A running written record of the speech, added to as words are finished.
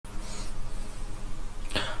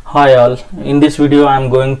Hi all, in this video I am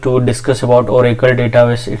going to discuss about Oracle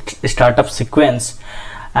database startup sequence,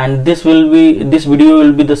 and this video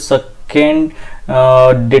will be the second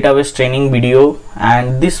database training video,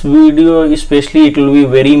 and this video especially it will be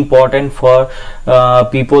very important for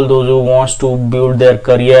people those who wants to build their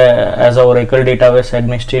career as a Oracle database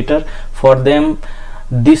administrator. For them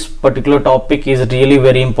this particular topic is really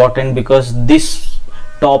very important because this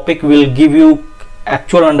topic will give you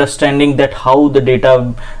actual understanding that how the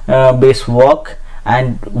database work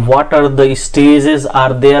and what are the stages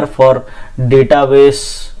are there for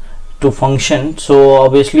database to function. So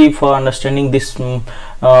obviously for understanding this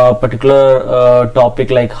particular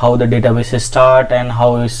topic, like how the database is start and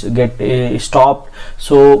how is get stopped.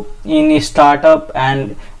 So in startup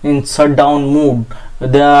and in shutdown mode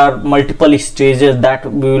there are multiple stages that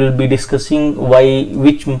we will be discussing, why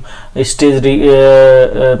which stage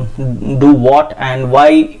do what and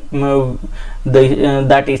why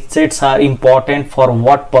that states are important for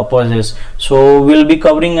what purposes. So we'll be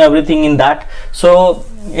covering everything in that. So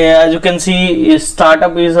as you can see,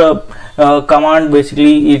 startup is a command.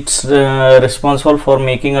 Basically it's responsible for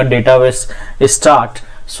making a database start.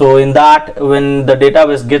 So in that, when the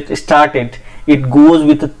database gets started, it goes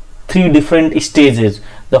with three different stages.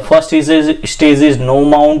 The first stage is no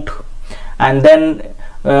mount, and then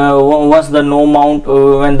once the no mount,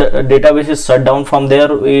 when the database is shut down, from there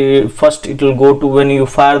first it will go to, when you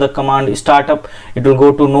fire the command startup, it will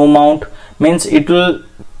go to no mount, means it will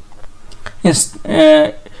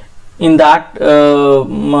in that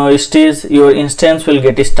stage your instance will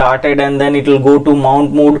get started, and then it will go to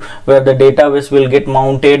mount mode where the database will get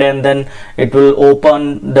mounted, and then it will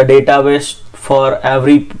open the database for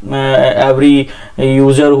every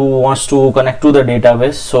user who wants to connect to the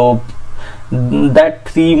database. So that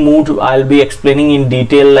three modes I'll be explaining in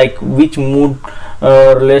detail, like which mode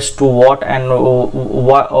relates to what and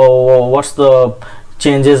what's the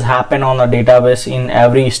changes happen on a database in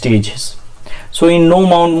every stages. So in no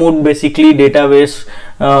mount mode, basically database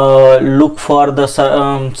look for the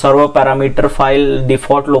server parameter file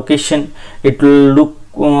default location. It will look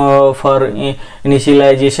for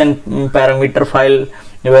initialization parameter file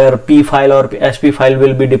where P file or SP file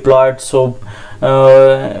will be deployed. So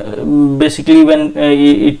basically when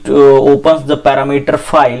it opens the parameter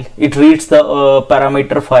file, it reads the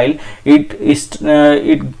parameter file,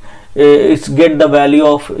 it's get the value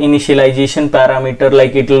of initialization parameter,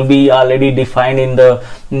 like it will be already defined in the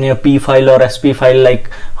P file or SP file, like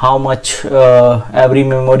how much every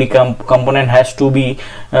memory component has to be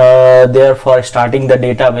there for starting the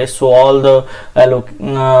database. So all the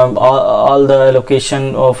allocation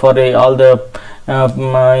for all the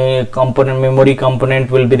memory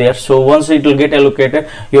component will be there. So once it will get allocated,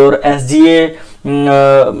 your SGA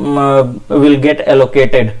will get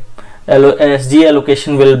allocated. SGA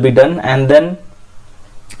allocation will be done, and then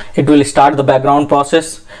it will start the background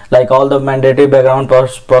process, like all the mandatory background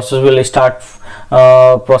process will start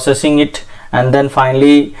processing it, and then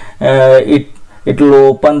finally it will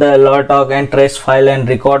open the alert log and trace file and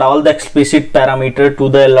record all the explicit parameter to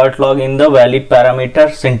the alert log in the valid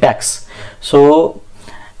parameter syntax. So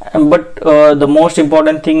but the most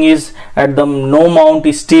important thing is, at the no mount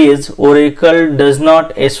stage, Oracle does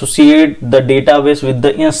not associate the database with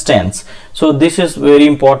the instance. So this is very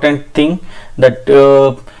important thing, that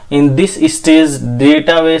in this stage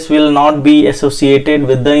database will not be associated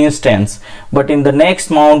with the instance, but in the next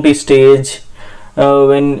mount stage,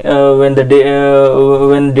 when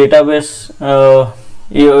database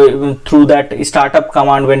through that startup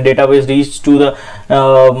command, when database reaches to the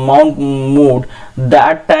mount mode,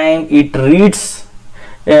 that time it reads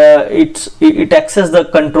it access the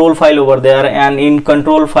control file over there, and in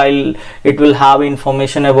control file it will have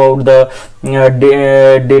information about the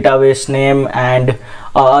database name and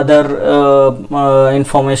other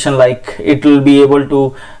information, like it will be able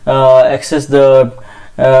to access the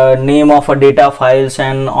name of a data files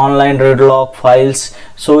and online read log files.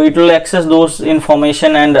 So it will access those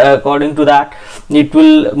information, and according to that it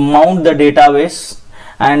will mount the database,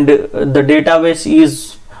 and the database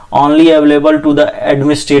is only available to the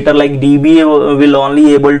administrator, like DBA will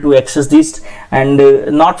only able to access this, and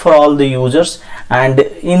not for all the users. And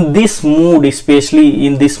in this mode, especially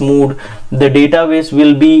in this mode, the database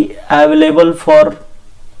will be available for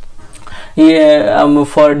Yeah,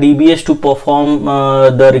 for DBS to perform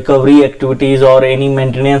the recovery activities or any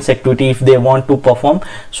maintenance activity if they want to perform,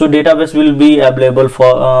 so database will be available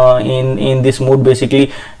for in this mode.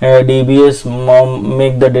 Basically DBS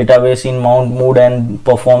make the database in mount mode and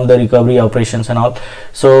perform the recovery operations and all.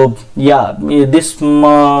 So yeah, this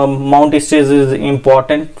mount stage is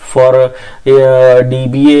important for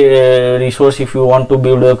DBA resource. If you want to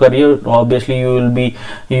build a career, obviously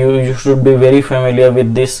you should be very familiar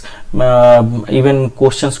with this. Even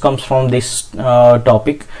questions comes from this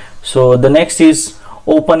topic. So the next is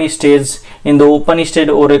open stage. In the open stage,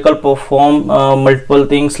 Oracle perform multiple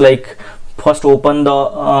things, like first open the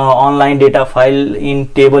online data file in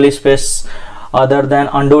table space other than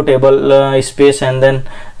undo table space, and then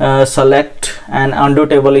select an undo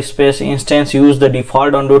table space instance. Use the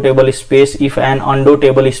default undo table space if an undo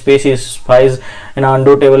table space is specifies an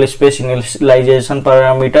undo table space initialization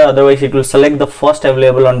parameter, otherwise it will select the first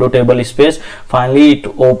available undo table space. Finally it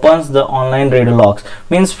opens the online read logs.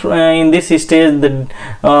 Means in this stage, the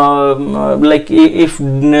like if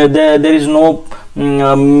there is no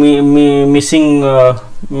missing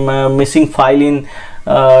file in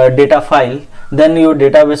data file, then your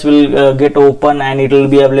database will get open and it will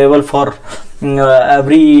be available for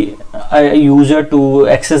every user to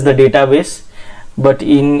access the database. But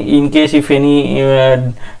in case if any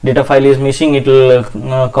data file is missing, it will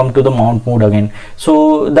come to the mount mode again.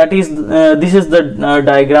 So that is this is the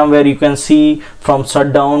diagram where you can see from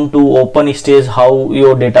shutdown to open stage how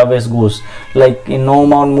your database goes. Like in no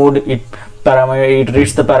mount mode, it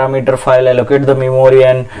reads the parameter file, allocate the memory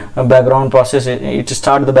and background process. It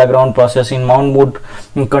start the background process. In mount mode,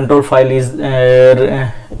 control file is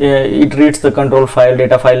it reads the control file.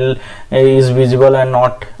 Data file is visible and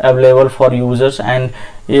not available for users, and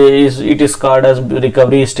it is called as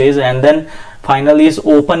recovery stage. And then finally is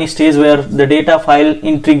open stage, where the data file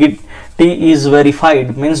integrity is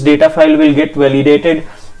verified. Means data file will get validated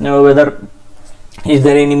whether is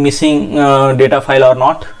there any missing data file or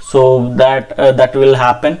not. So that will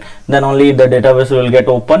happen, then only the database will get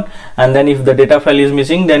open. And then if the data file is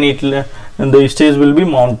missing, then the stage will be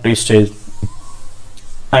mount stage,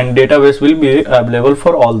 and database will be available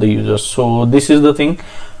for all the users. So this is the thing.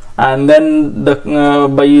 And then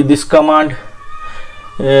by this command,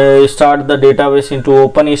 start the database into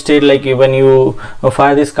open state. Like when you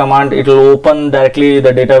fire this command, it will open directly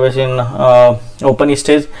the database in open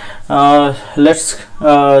stage. Let's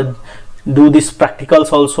do this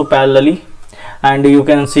practicals also parallelly, and you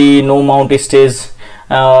can see no mount stage.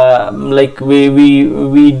 Like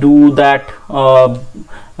we do that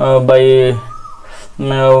by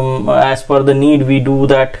as per the need, we do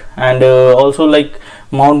that. And also like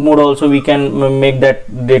mount mode also, we can make that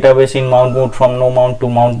database in mount mode from no mount to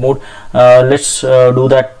mount mode. Let's do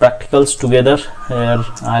that practicals together. Here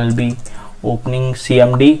I'll be opening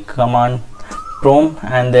cmd command prompt,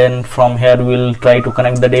 and then from here we'll try to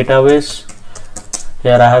connect the database.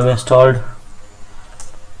 Here I have installed,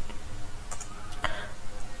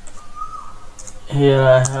 here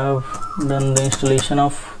I have done the installation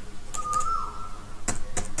of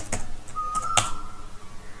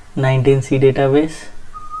 19C database.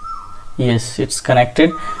 Yes, it's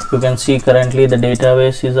connected. You can see currently the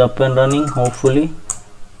database is up and running, hopefully.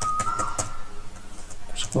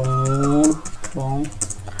 So move from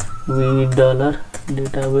 $,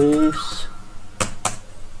 database.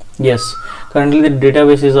 Yes, currently the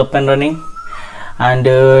database is up and running. And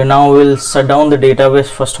now we'll shut down the database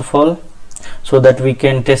first of all, so that we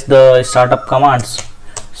can test the startup commands.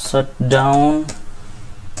 Shut down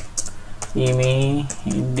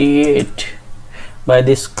immediate. By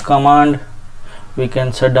this command we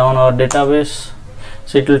can shut down our database.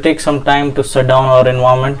 So it will take some time to shut down our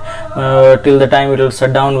environment. Till the time it will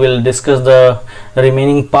shut down, we'll discuss the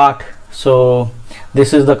remaining part. So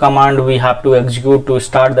this is the command we have to execute to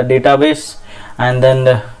start the database, and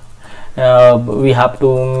then we have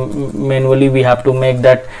to manually make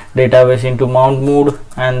that database into mount mode,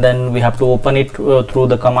 and then we have to open it through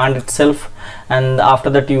the command itself. And after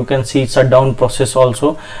that you can see shutdown process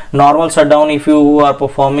also. Normal shutdown, if you are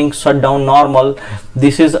performing shutdown normal,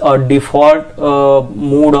 this is a default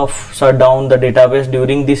mode of shutdown the database.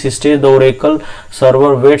 During this stage, the Oracle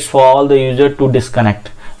server waits for all the user to disconnect.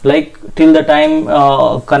 Like till the time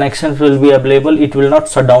connections will be available, it will not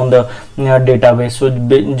shut down the database. So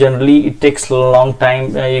generally it takes a long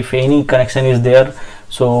time if any connection is there.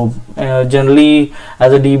 So generally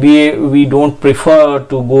as a DBA we don't prefer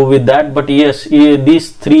to go with that, but yes,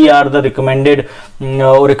 these three are the recommended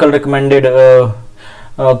Oracle recommended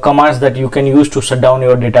commands that you can use to shut down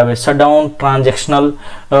your database. Shutdown transactional,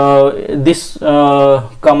 this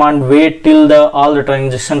command wait till all the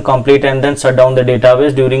transaction complete and then shut down the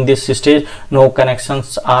database. During this stage no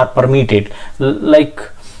connections are permitted, like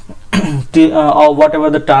or whatever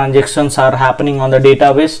the transactions are happening on the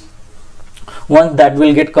database, once that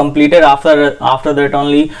will get completed, after that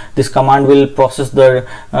only this command will process the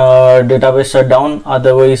database shutdown.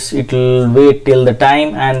 Otherwise it will wait till the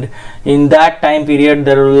time, and in that time period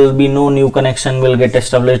there will be no new connection will get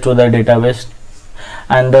established to the database.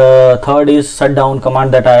 And the third is shutdown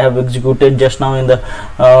command that I have executed just now in the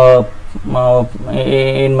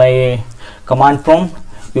in my command prompt.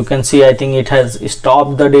 You can see I think it has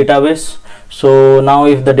stopped the database. So now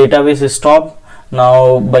if the database is stopped,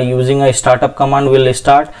 now by using a startup command will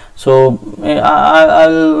start. So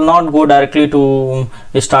I'll not go directly to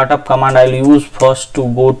a startup command. I'll use first to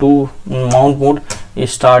go to mount mode,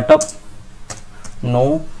 startup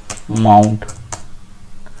no mount.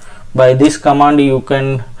 By this command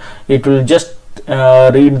it will just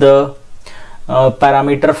read the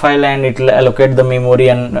parameter file and it will allocate the memory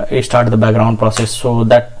and start the background process. So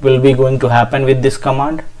that will be going to happen with this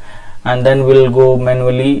command, and then we'll go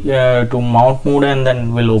manually to mount mode and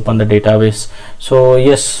then we'll open the database. So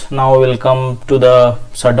yes, now we'll come to the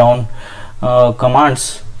shutdown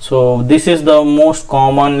commands. So this is the most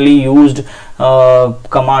commonly used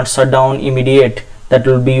command, shutdown immediate, that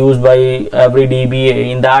will be used by every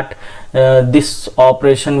DBA. In that this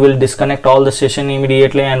operation will disconnect all the session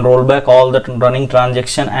immediately and roll back all the running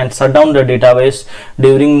transaction and shut down the database.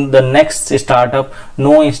 During the next startup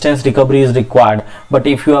no instance recovery is required. But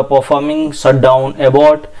if you are performing shutdown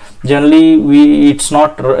abort, generally it's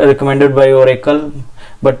not recommended by Oracle,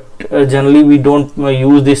 but generally we don't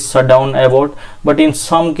use this shutdown abort. But in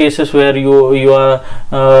some cases where you are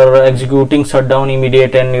executing shutdown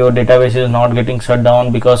immediate and your database is not getting shut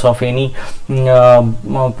down because of any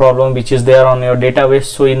problem which is there on your database,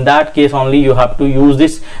 so in that case only you have to use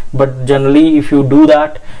this. But generally if you do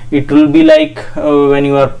that, it will be like when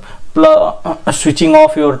you are switching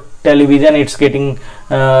off your television, it's getting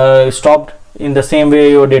stopped. In the same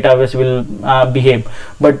way your database will behave.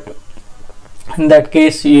 But in that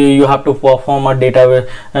case you have to perform a database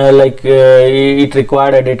it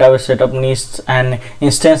required a database setup needs an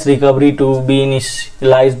instance recovery to be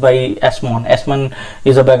initialized by smon. Smon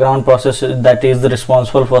is a background process that is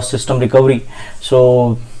responsible for system recovery.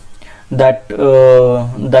 So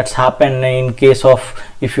that's happened in case of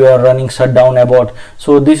if you are running shutdown abort.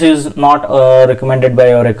 So this is not recommended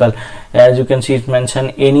by Oracle. As you can see, it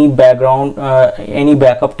mentioned any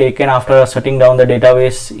backup taken after shutting down the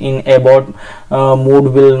database in abort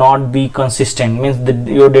mode will not be consistent. Means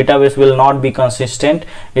your database will not be consistent,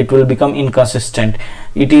 it will become inconsistent.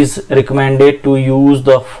 It is recommended to use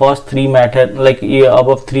the first three method, like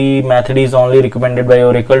above three method is only recommended by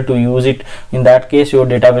Oracle to use it. In that case your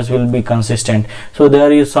database will be consistent. So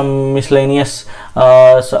there is some miscellaneous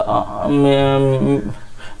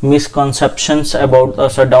misconceptions about the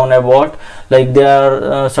shutdown abort, like they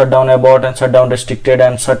are shutdown abort and shutdown restricted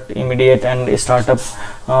and shut immediate and startup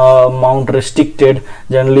mount restricted.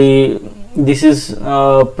 Generally this is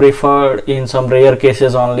preferred in some rare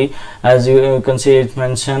cases only. As you can see, it's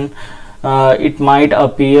mentioned it might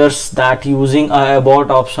appears that using a abort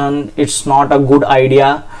option it's not a good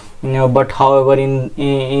idea. But however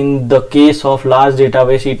in the case of large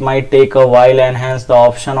database it might take a while, and hence the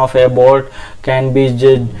option of abort can be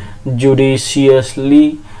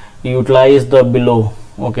judiciously utilized the below.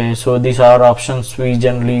 Okay, so these are options we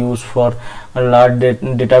generally use for a large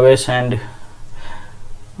database, and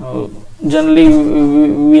generally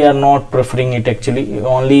we are not preferring it actually.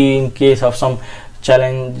 Only in case of some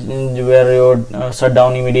challenge where your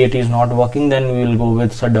shutdown immediate is not working, then we will go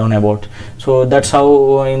with shutdown abort. So that's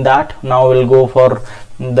how in that. Now we'll go for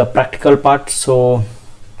the practical part. So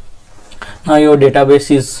now your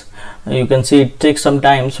database is, you can see it takes some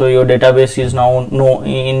time, so your database is now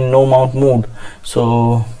in no mount mode.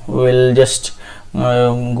 So we'll just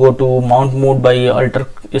go to mount mode by alter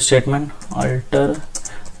statement, alter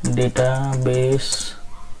database,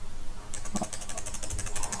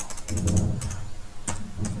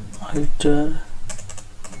 alter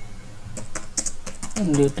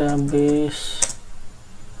database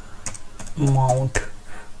mount.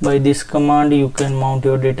 By this command you can mount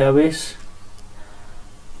your database,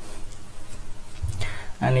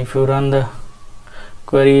 and if you run the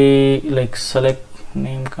query like select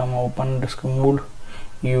name comma open disk mode,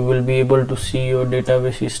 you will be able to see your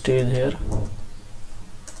database stage here.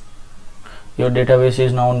 Your database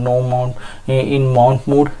is now no mount in mount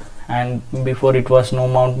mode, and before it was no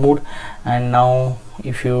mount mode. And now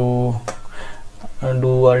if you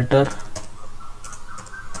do alter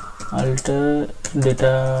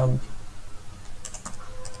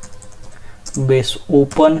database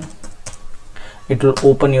open. It will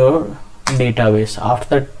open your database.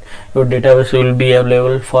 After that, your database will be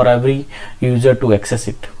available for every user to access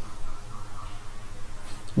it.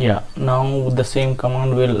 Yeah, now the same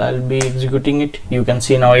command I'll be executing it. You can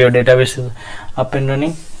see now your database is up and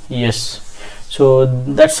running. Yes, so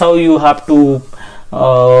that's how you have to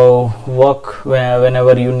work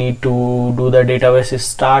whenever you need to do the database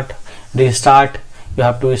restart.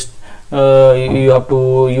 You have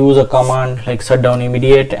to use a command like shutdown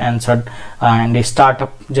immediate and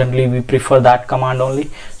startup. Generally we prefer that command only.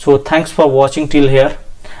 So thanks for watching till here.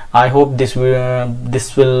 I hope this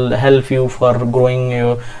will help you for growing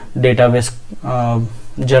your database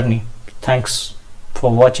journey. Thanks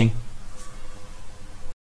for watching.